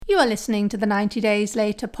You are listening to the 90 Days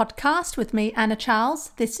Later podcast with me, Anna Charles.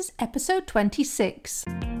 This is episode 26.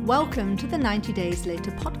 Welcome to the 90 Days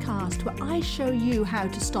Later podcast, where I show you how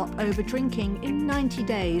to stop over drinking in 90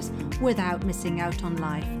 days without missing out on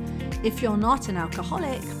life. If you're not an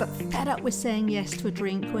alcoholic, but fed up with saying yes to a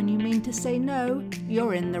drink when you mean to say no,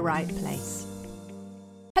 you're in the right place.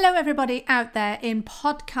 Hello everybody out there in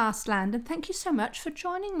podcast land, and thank you so much for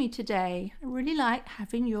joining me today. I really like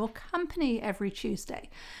having your company every Tuesday.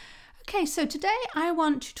 Okay, so today I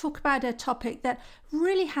want to talk about a topic that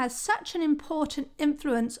really has such an important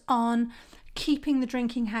influence on keeping the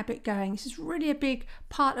drinking habit going. This is really a big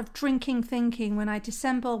part of drinking thinking when I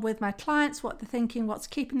dissemble with my clients what they're thinking, what's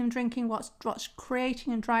keeping them drinking, what's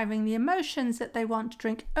creating and driving the emotions that they want to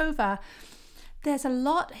drink over. There's a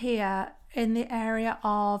lot here in the area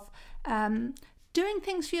of doing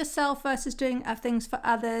things for yourself versus doing things for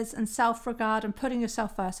others, and self-regard and putting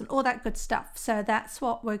yourself first and all that good stuff. So that's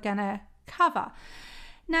what we're going to cover.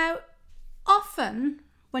 Now, often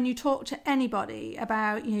when you talk to anybody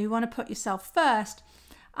about, you want to put yourself first,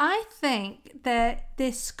 I think that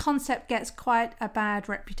this concept gets quite a bad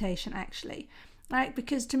reputation actually, right?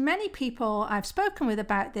 Because to many people I've spoken with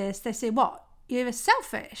about this, they say, what? You're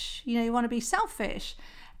selfish, you want to be selfish.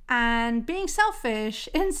 And being selfish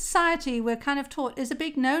in society, we're kind of taught is a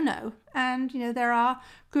big no-no. And, there are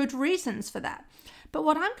good reasons for that. But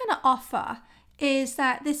what I'm going to offer is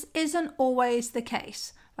that this isn't always the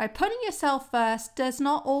case. Right? Putting yourself first does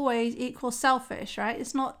not always equal selfish, right?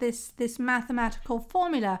 It's not this mathematical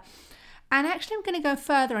formula. And actually, I'm going to go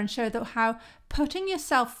further and show that how putting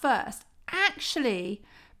yourself first actually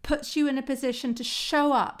puts you in a position to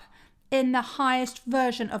show up in the highest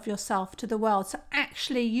version of yourself to the world. So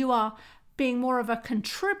actually you are being more of a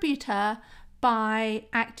contributor by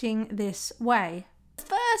acting this way.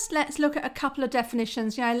 First, let's look at a couple of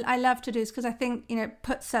definitions. I love to do this because I think, it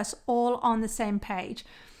puts us all on the same page.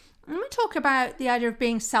 Let me talk about the idea of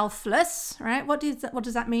being selfless, right? What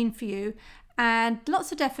does that mean for you? And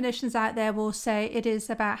lots of definitions out there will say it is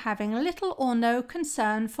about having little or no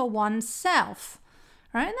concern for oneself.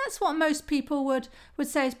 Right, and that's what most people would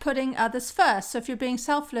say is putting others first. So if you're being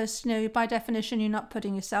selfless, by definition, you're not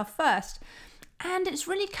putting yourself first. And it's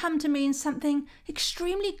really come to mean something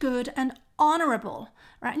extremely good and honorable,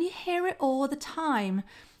 right? And you hear it all the time.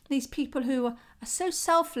 These people who are so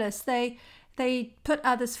selfless, they put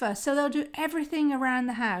others first. So they'll do everything around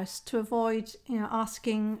the house to avoid,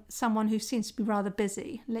 asking someone who seems to be rather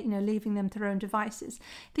busy, leaving them to their own devices.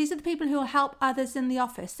 These are the people who will help others in the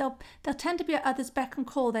office. They'll tend to be at others' beck and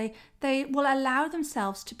call. They will allow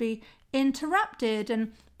themselves to be interrupted.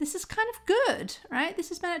 And this is kind of good, right?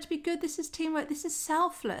 This is meant to be good. This is teamwork. This is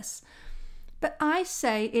selfless. But I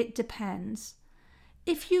say it depends.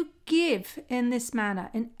 If you give in this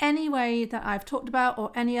manner, in any way that I've talked about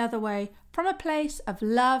or any other way, from a place of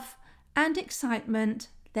love and excitement,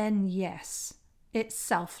 then yes, it's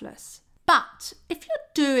selfless. But if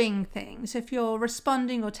you're doing things, if you're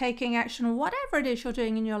responding or taking action or whatever it is you're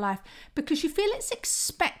doing in your life because you feel it's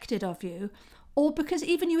expected of you, or because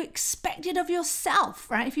even you expect it of yourself,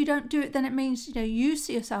 right? If you don't do it, then it means, you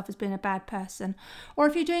see yourself as being a bad person. Or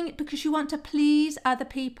if you're doing it because you want to please other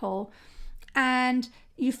people, and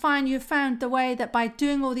you've found the way that by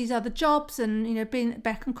doing all these other jobs and being at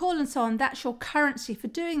beck and call and so on, that's your currency for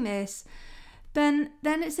doing this, then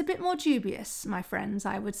it's a bit more dubious, my friends,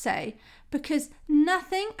 I would say, because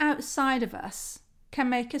nothing outside of us can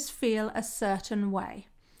make us feel a certain way,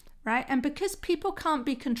 right? And because people can't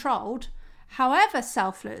be controlled, however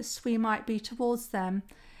selfless we might be towards them,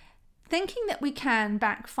 thinking that we can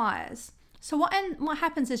backfires. So what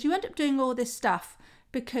happens is you end up doing all this stuff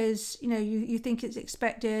because you think it's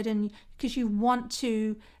expected, and because you want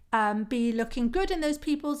to be looking good in those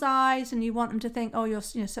people's eyes, and you want them to think, oh, you're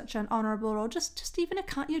such an honourable, or just even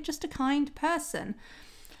you're just a kind person.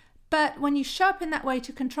 But when you show up in that way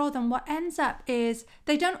to control them, what ends up is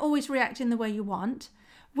they don't always react in the way you want,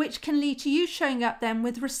 which can lead to you showing up then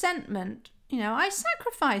with resentment. I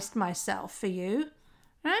sacrificed myself for you,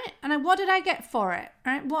 right? And what did I get for it,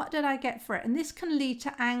 right? What did I get for it? And this can lead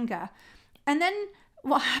to anger. And then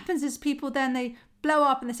what happens is people then they blow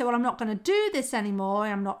up and they say, well, I'm not going to do this anymore.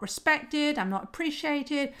 I'm not respected. I'm not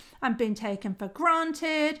appreciated. I'm being taken for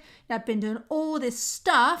granted. I've been doing all this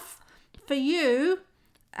stuff for you,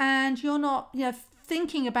 and you're not,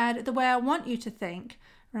 thinking about it the way I want you to think,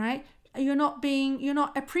 right? You're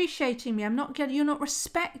not appreciating me. You're not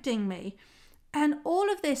respecting me. And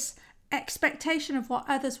all of this expectation of what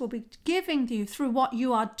others will be giving you through what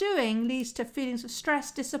you are doing leads to feelings of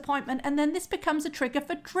stress, disappointment, and then this becomes a trigger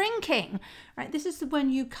for drinking, right? This is when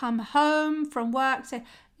you come home from work, say,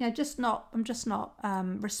 I'm just not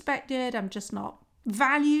respected, I'm just not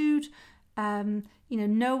valued,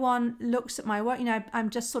 no one looks at my work, I'm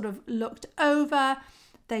just sort of looked over,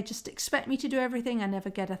 they just expect me to do everything, I never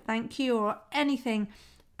get a thank you or anything.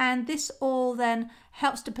 And this all then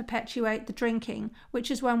helps to perpetuate the drinking, which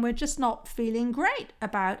is when we're just not feeling great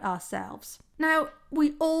about ourselves. Now,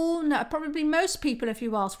 we all know, probably most people, if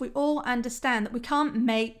you ask, we all understand that we can't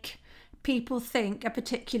make people think a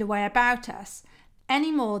particular way about us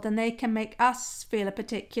any more than they can make us feel a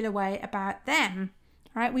particular way about them.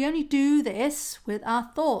 Right? We only do this with our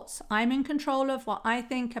thoughts. I'm in control of what I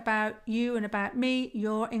think about you and about me.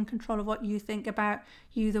 You're in control of what you think about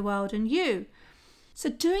you, the world, and you. So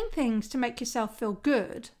doing things to make yourself feel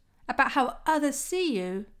good about how others see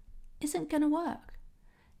you isn't going to work,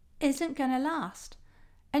 isn't going to last.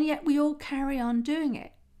 And yet we all carry on doing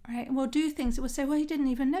it, right? And we'll do things that we'll say, well, you didn't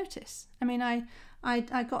even notice. I mean, I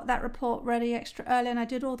got that report ready extra early and I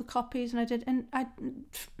did all the copies and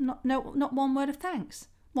not one word of thanks.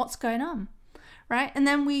 What's going on, right? And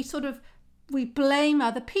then we blame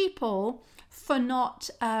other people for not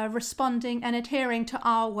responding and adhering to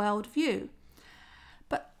our worldview.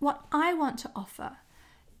 But what I want to offer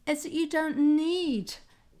is that you don't need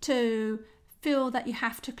to feel that you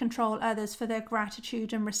have to control others for their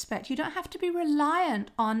gratitude and respect. You don't have to be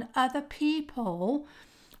reliant on other people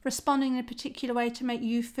responding in a particular way to make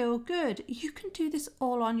you feel good. You can do this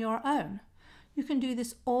all on your own. You can do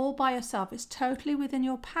this all by yourself. It's totally within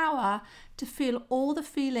your power to feel all the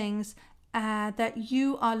feelings that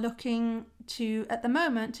you are looking to at the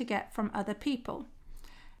moment to get from other people.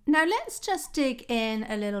 Now let's just dig in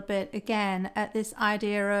a little bit again at this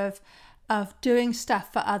idea of doing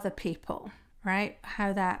stuff for other people, right?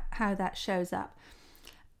 How that shows up.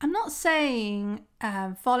 I'm not saying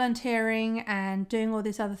volunteering and doing all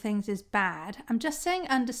these other things is bad. I'm just saying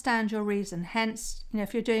understand your reason. Hence,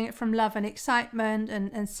 if you're doing it from love and excitement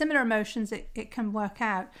and similar emotions, it can work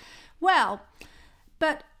out well.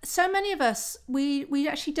 But so many of us, we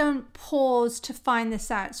actually don't pause to find this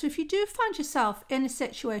out. So if you do find yourself in a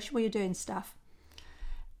situation where you're doing stuff,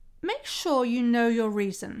 make sure you know your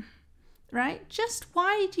reason, right? Just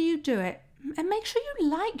why do you do it? And make sure you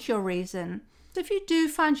like your reason. So if you do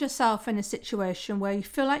find yourself in a situation where you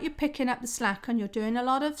feel like you're picking up the slack and you're doing a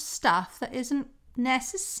lot of stuff that isn't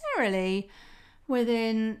necessarily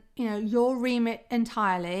within your remit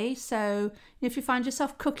entirely, so if you find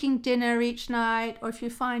yourself cooking dinner each night, or if you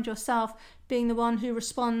find yourself being the one who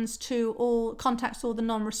contacts all the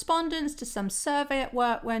non-respondents to some survey at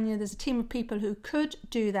work when there's a team of people who could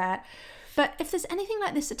do that. But if there's anything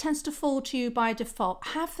like this that tends to fall to you by default,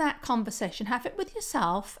 have that conversation, have it with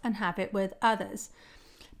yourself and have it with others.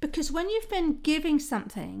 Because when you've been giving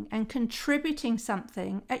something and contributing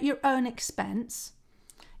something at your own expense,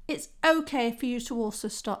 it's okay for you to also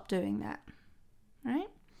stop doing that, right?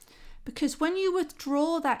 Because when you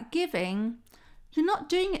withdraw that giving, you're not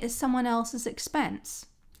doing it at someone else's expense.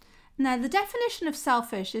 Now, the definition of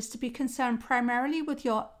selfish is to be concerned primarily with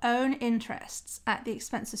your own interests at the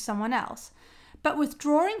expense of someone else. But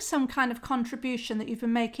withdrawing some kind of contribution that you've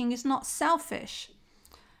been making is not selfish.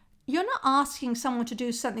 You're not asking someone to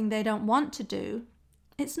do something they don't want to do.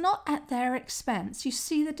 It's not at their expense. You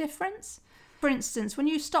see the difference? For instance, when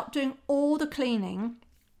you stop doing all the cleaning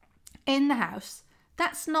in the house,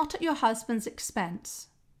 that's not at your husband's expense.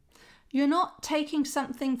 You're not taking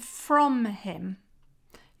something from him.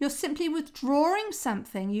 You're simply withdrawing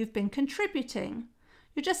something you've been contributing.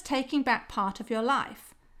 You're just taking back part of your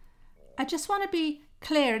life. I just want to be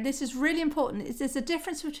clear, this is really important. There's a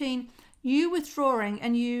difference between you withdrawing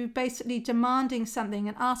and you basically demanding something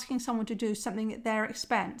and asking someone to do something at their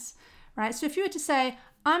expense, right? So if you were to say,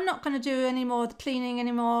 I'm not going to do any more of the cleaning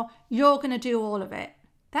anymore, you're going to do all of it.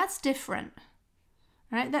 That's different,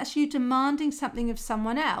 right? That's you demanding something of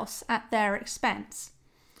someone else at their expense.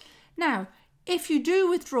 Now, if you do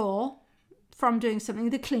withdraw from doing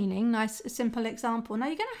something, the cleaning, nice simple example, now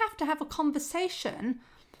you're going to have a conversation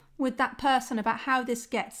with that person about how this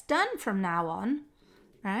gets done from now on,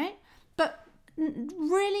 right? But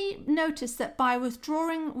really notice that by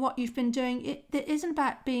withdrawing what you've been doing, it isn't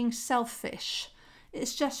about being selfish.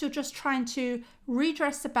 It's just you're just trying to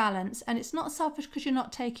redress the balance, and it's not selfish because you're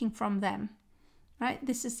not taking from them, right?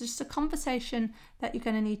 This is just a conversation that you're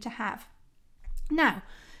going to need to have. Now,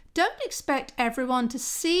 don't expect everyone to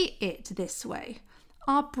see it this way.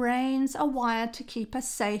 Our brains are wired to keep us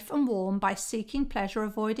safe and warm by seeking pleasure,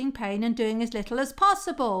 avoiding pain, and doing as little as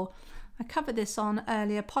possible. I covered this on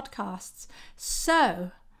earlier podcasts.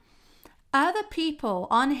 So, other people,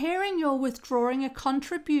 on hearing you're withdrawing a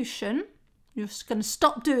contribution, you're just going to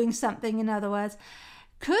stop doing something, in other words,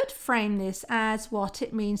 could frame this as what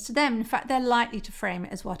it means to them. In fact, they're likely to frame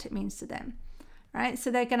it as what it means to them, right?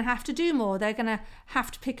 So they're going to have to do more. They're going to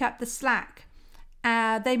have to pick up the slack.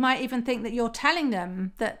 They might even think that you're telling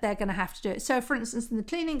them that they're going to have to do it. So, for instance, in the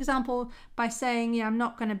cleaning example, by saying, I'm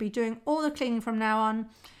not going to be doing all the cleaning from now on,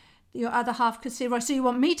 your other half could say, right, so you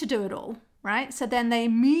want me to do it all, right? So then they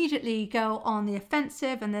immediately go on the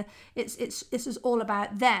offensive, and this is all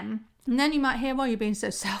about them. And then you might hear, well, you're being so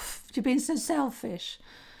selfish,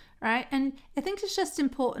 right? And I think it's just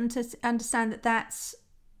important to understand that that's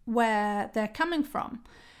where they're coming from.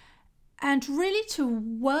 And really to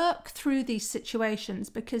work through these situations,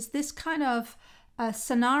 because this kind of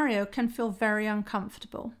scenario can feel very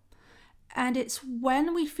uncomfortable. And it's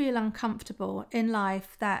when we feel uncomfortable in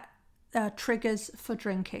life that triggers for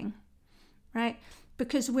drinking, right?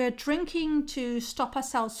 Because we're drinking to stop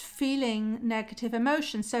ourselves feeling negative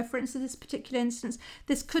emotions. So for instance, this particular instance,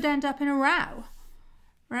 this could end up in a row,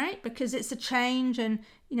 right? Because it's a change, and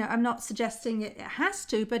I'm not suggesting it has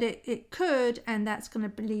to, but it could, and that's going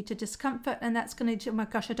to lead to discomfort, and that's going to, oh my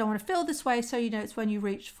gosh, I don't want to feel this way. So it's when you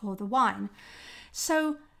reach for the wine.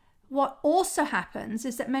 So what also happens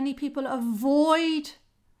is that many people avoid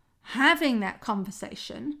having that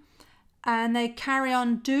conversation, and they carry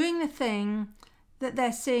on doing the thing that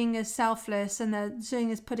they're seeing as selfless and they're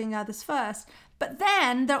seeing as putting others first. But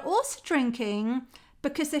then they're also drinking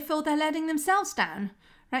because they feel they're letting themselves down,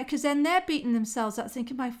 right? Because then they're beating themselves up,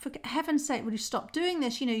 thinking, for heaven's sake, will you stop doing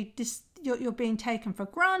this? You're being taken for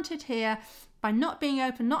granted here by not being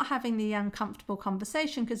open, not having the uncomfortable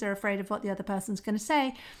conversation because they're afraid of what the other person's going to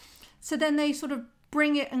say. So then they sort of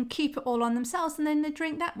bring it and keep it all on themselves, and then they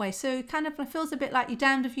drink that way. So it kind of feels a bit like you're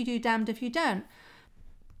damned if you do, damned if you don't.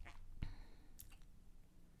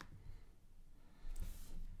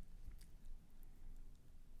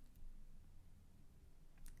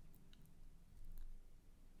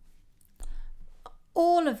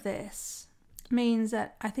 All of this means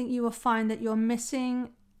that I think you will find that you're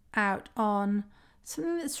missing out on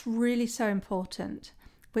something that's really so important,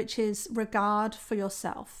 which is regard for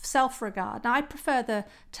yourself, self-regard. Now, I prefer the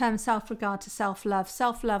term self-regard to self-love.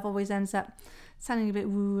 Self-love always ends up sounding a bit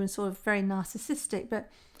woo and sort of very narcissistic, but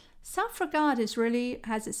self-regard is really,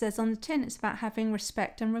 as it says on the tin, it's about having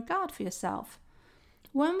respect and regard for yourself.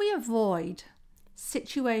 When we avoid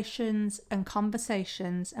situations and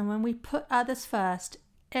conversations, and when we put others first,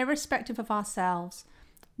 irrespective of ourselves,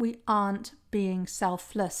 we aren't being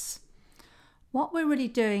selfless. What we're really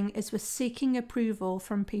doing is we're seeking approval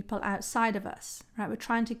from people outside of us, right? We're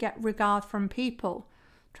trying to get regard from people,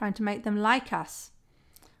 trying to make them like us.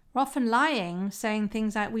 We're often lying, saying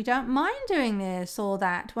things like, we don't mind doing this or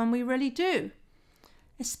that, when we really do.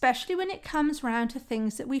 Especially when it comes round to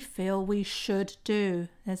things that we feel we should do.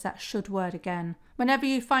 There's that should word again. Whenever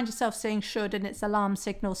you find yourself saying should and it's alarm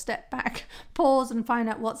signal, step back, pause and find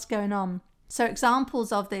out what's going on. So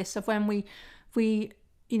examples of this, of when we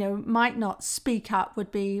might not speak up,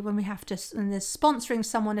 would be when we have to, and there's sponsoring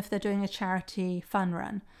someone if they're doing a charity fun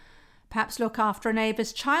run. Perhaps look after a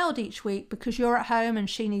neighbour's child each week because you're at home and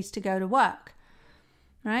she needs to go to work,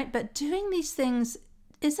 right? But doing these things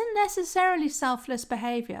isn't necessarily selfless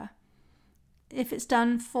behaviour if it's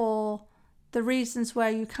done for the reasons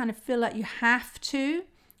where you kind of feel like you have to,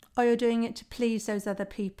 or you're doing it to please those other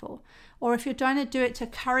people, or if you're trying to do it to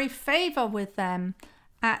curry favour with them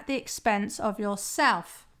at the expense of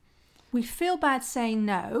yourself. We feel bad saying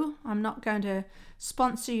no, I'm not going to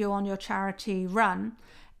sponsor you on your charity run,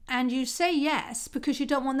 and you say yes because you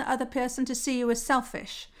don't want the other person to see you as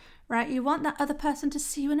selfish, right? You want that other person to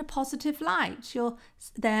see you in a positive light. You're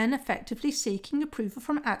then effectively seeking approval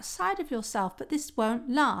from outside of yourself, but this won't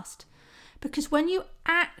last. Because when you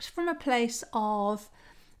act from a place of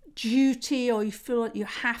duty, or you feel like you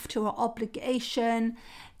have to, or obligation,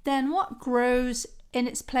 then what grows in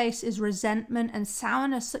its place is resentment and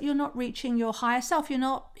sourness, that you're not reaching your higher self. You're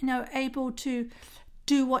not, able to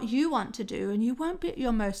do what you want to do, and you won't be at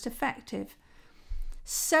your most effective.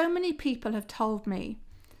 So many people have told me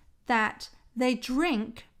that they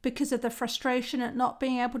drink because of the frustration at not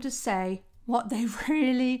being able to say what they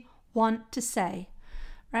really want to say,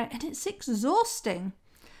 right? And it's exhausting.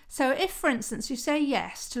 So if, for instance, you say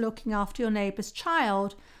yes to looking after your neighbour's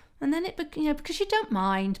child, and then because you don't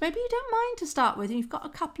mind, maybe you don't mind to start with, and you've got a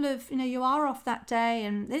couple of, you are off that day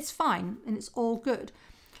and it's fine and it's all good.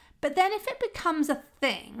 But then if it becomes a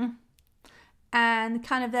thing and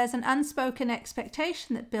kind of there's an unspoken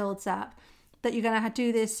expectation that builds up, that you're going to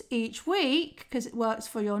do this each week because it works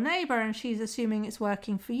for your neighbor and she's assuming it's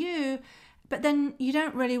working for you, but then you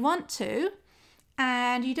don't really want to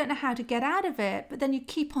and you don't know how to get out of it, but then you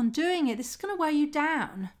keep on doing it, this is going to weigh you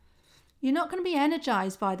down. You're not going to be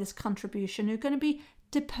energized by this contribution. You're going to be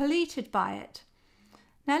depleted by it.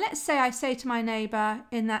 Now, let's say I say to my neighbor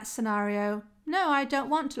in that scenario, no, I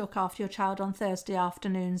don't want to look after your child on Thursday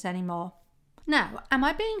afternoons anymore. Now, am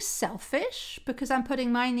I being selfish because I'm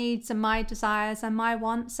putting my needs and my desires and my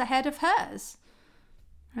wants ahead of hers?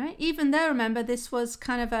 Right? Even though, remember, this was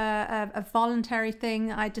kind of a voluntary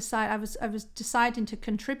thing. I was deciding to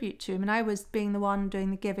contribute to him, and I was being the one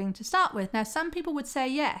doing the giving to start with. Now, some people would say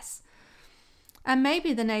yes, and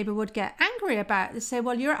maybe the neighbour would get angry about it. They say,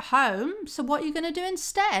 "Well, you're at home, so what are you going to do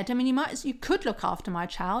instead? I mean, you could look after my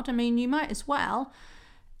child. I mean, you might as well."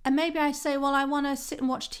 And maybe I say, "Well, I want to sit and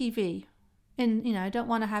watch TV, and I don't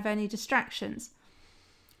want to have any distractions."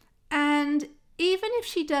 And even if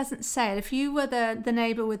she doesn't say it, if you were the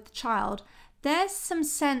neighbour with the child, there's some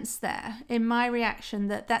sense there in my reaction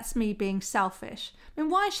that that's me being selfish. I mean,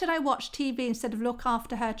 why should I watch TV instead of look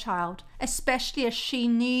after her child, especially as she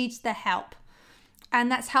needs the help? And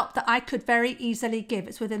that's help that I could very easily give.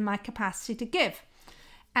 It's within my capacity to give.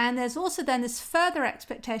 And there's also then this further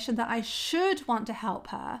expectation that I should want to help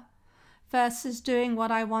her versus doing what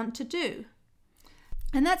I want to do.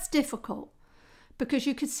 And that's difficult because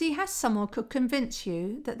you could see how someone could convince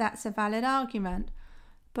you that that's a valid argument.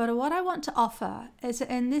 But what I want to offer is that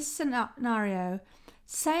in this scenario,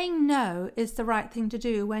 saying no is the right thing to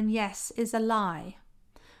do when yes is a lie.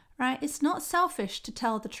 Right? It's not selfish to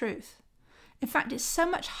tell the truth. In fact, it's so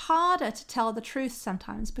much harder to tell the truth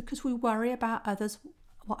sometimes because we worry about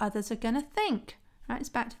what others are going to think. Right? It's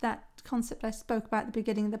back to that concept I spoke about at the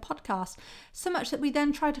beginning of the podcast. So much that we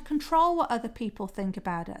then try to control what other people think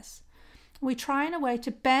about us. We try in a way to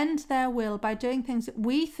bend their will by doing things that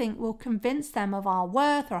we think will convince them of our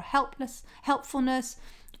worth or helpfulness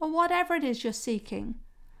or whatever it is you're seeking.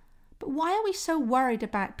 But why are we so worried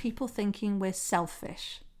about people thinking we're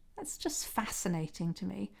selfish? That's just fascinating to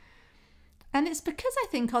me. And it's because I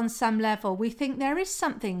think on some level we think there is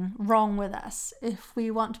something wrong with us if we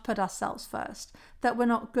want to put ourselves first, that we're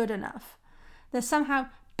not good enough. There's somehow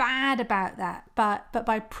bad about that, but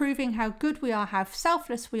by proving how good we are, how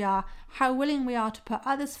selfless we are, how willing we are to put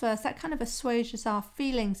others first, that kind of assuages our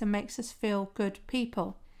feelings and makes us feel good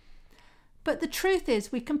people. But the truth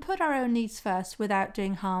is we can put our own needs first without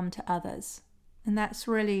doing harm to others. And that's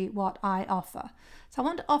really what I offer. So I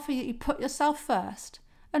want to offer you put yourself first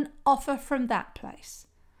and offer from that place.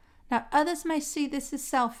 Now, others may see this as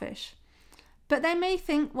selfish, but they may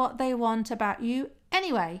think what they want about you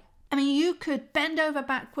anyway. I mean, you could bend over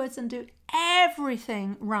backwards and do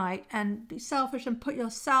everything right and be selfish and put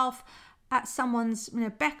yourself at someone's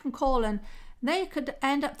beck and call, and they could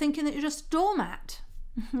end up thinking that you're just a doormat,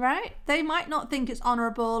 right? They might not think it's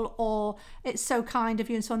honourable or it's so kind of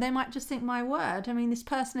you and so on. They might just think, my word, I mean, this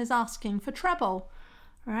person is asking for trouble,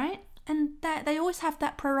 right? And they always have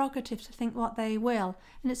that prerogative to think what they will.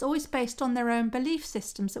 And it's always based on their own belief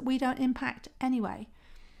systems that we don't impact anyway.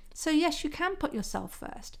 So yes, you can put yourself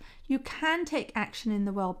first. You can take action in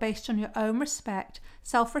the world based on your own respect,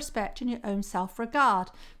 self-respect, and your own self-regard.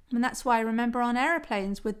 And that's why, remember, on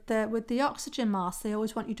aeroplanes with the oxygen mask, they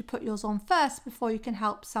always want you to put yours on first before you can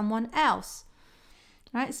help someone else.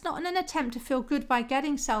 Right? It's not an attempt to feel good by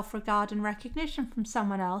getting self-regard and recognition from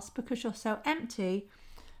someone else because you're so empty,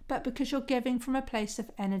 but because you're giving from a place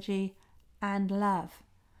of energy and love.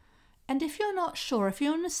 And if you're not sure, if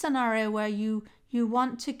you're in a scenario where you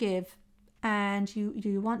want to give and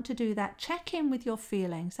you want to do that, check in with your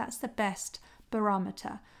feelings. That's the best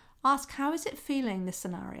barometer. Ask, how is it feeling, this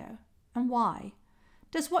scenario, and why?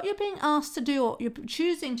 Does what you're being asked to do or you're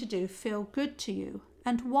choosing to do feel good to you,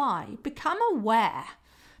 and why? Become aware.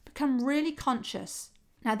 Become really conscious.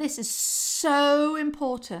 Now, this is so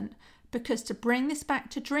important because to bring this back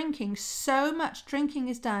to drinking, so much drinking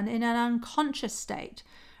is done in an unconscious state,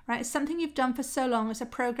 right? It's something you've done for so long. It's a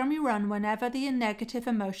program you run whenever the negative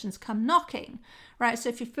emotions come knocking, right? So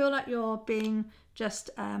if you feel like you're being just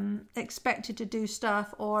expected to do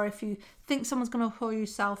stuff, or if you think someone's going to call you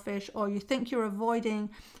selfish, or you think you're avoiding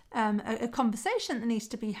a conversation that needs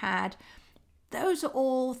to be had, those are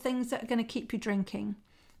all things that are going to keep you drinking.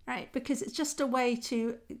 Right? Because it's just a way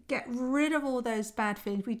to get rid of all those bad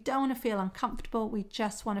feelings. We don't want to feel uncomfortable. We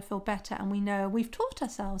just want to feel better. And we know we've taught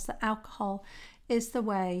ourselves that alcohol is the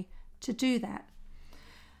way to do that.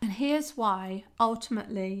 And here's why,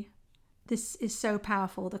 ultimately, this is so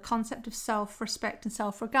powerful. The concept of self-respect and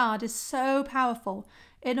self-regard is so powerful.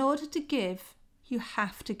 In order to give, you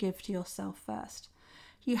have to give to yourself first.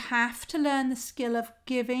 You have to learn the skill of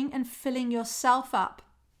giving and filling yourself up.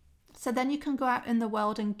 So then you can go out in the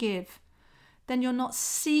world and give. Then you're not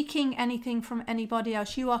seeking anything from anybody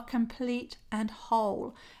else. You are complete and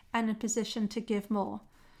whole and in a position to give more.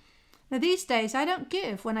 Now these days I don't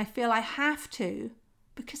give when I feel I have to,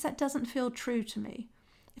 because that doesn't feel true to me.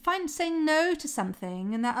 If I say no to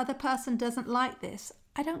something and that other person doesn't like this,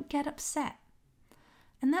 I don't get upset.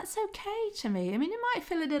 And that's okay to me. I mean, it might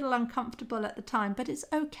feel a little uncomfortable at the time, but it's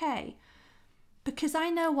okay. Because I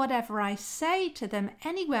know whatever I say to them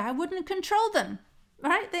anyway, I wouldn't control them,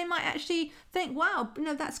 right? They might actually think, wow,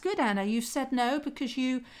 that's good, Anna. You've said no because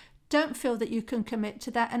you don't feel that you can commit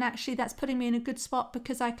to that. And actually that's putting me in a good spot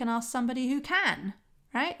because I can ask somebody who can,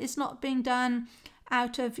 right? It's not being done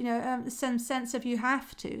out of, some sense of you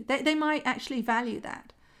have to. They might actually value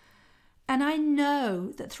that. And I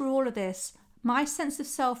know that through all of this, my sense of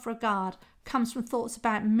self-regard comes from thoughts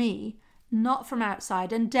about me, not from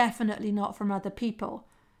outside, and definitely not from other people.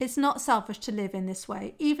 It's not selfish to live in this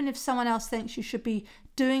way, even if someone else thinks you should be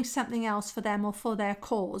doing something else for them or for their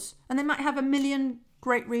cause. And they might have a million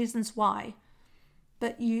great reasons why,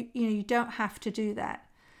 but you don't have to do that.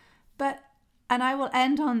 And I will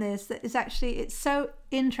end on this, that it's so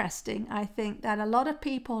interesting, I think, that a lot of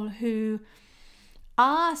people who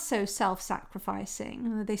are so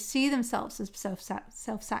self-sacrificing, they see themselves as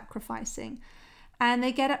self-sacrificing, and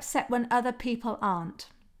they get upset when other people aren't,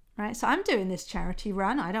 right? So I'm doing this charity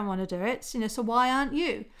run, I don't want to do it, so why aren't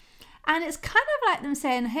you? And it's kind of like them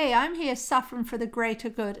saying, hey, I'm here suffering for the greater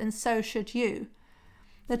good, and so should you.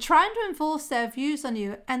 They're trying to enforce their views on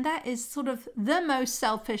you, and that is sort of the most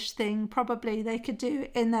selfish thing probably they could do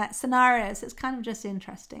in that scenario. So it's kind of just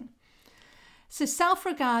interesting. So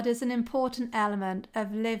self-regard is an important element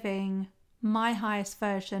of living my highest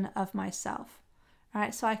version of myself,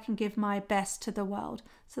 right? So I can give my best to the world,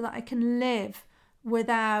 so that I can live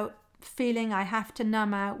without feeling I have to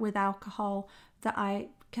numb out with alcohol, that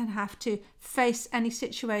I can have to face any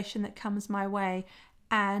situation that comes my way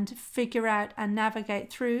and figure out and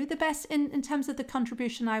navigate through the best in terms of the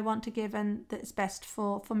contribution I want to give and that's best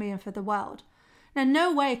for me and for the world. Now,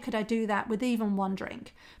 no way could I do that with even one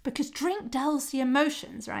drink, because drink dulls the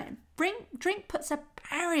emotions, right? Drink puts a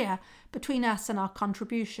barrier between us and our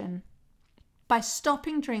contribution. By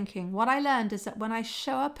stopping drinking, what I learned is that when I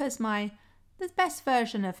show up as the best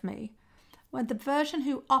version of me, when the version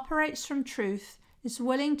who operates from truth is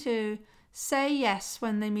willing to say yes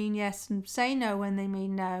when they mean yes and say no when they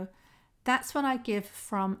mean no, that's when I give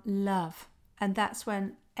from love. And that's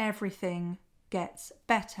when everything gets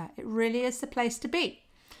better. It really is the place to be.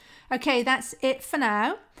 Okay, that's it for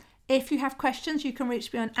now. If you have questions, you can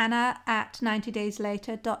reach me on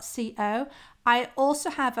anna@90dayslater.co. I also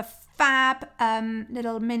have a fab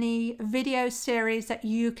little mini video series that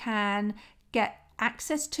you can get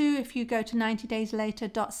access to if you go to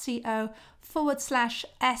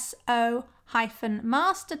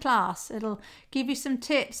 90dayslater.co/SO-masterclass. It'll give you some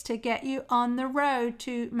tips to get you on the road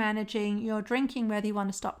to managing your drinking, whether you want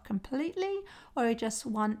to stop completely or you just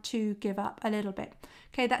want to give up a little bit.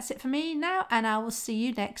 Okay, that's it for me now, and I will see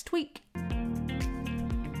you next week.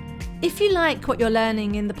 If you like what you're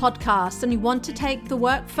learning in the podcast and you want to take the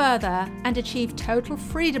work further and achieve total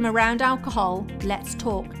freedom around alcohol, let's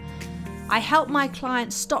talk. I help my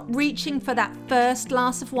clients stop reaching for that first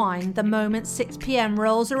glass of wine the moment 6 p.m.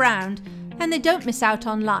 rolls around, and they don't miss out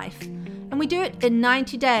on life. And we do it in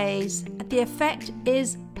 90 days. The effect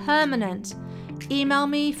is permanent. Email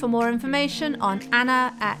me for more information on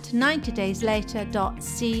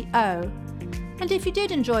anna@90dayslater.co. And if you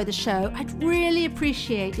did enjoy the show, I'd really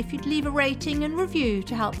appreciate if you'd leave a rating and review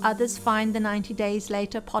to help others find the 90 Days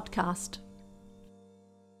Later podcast.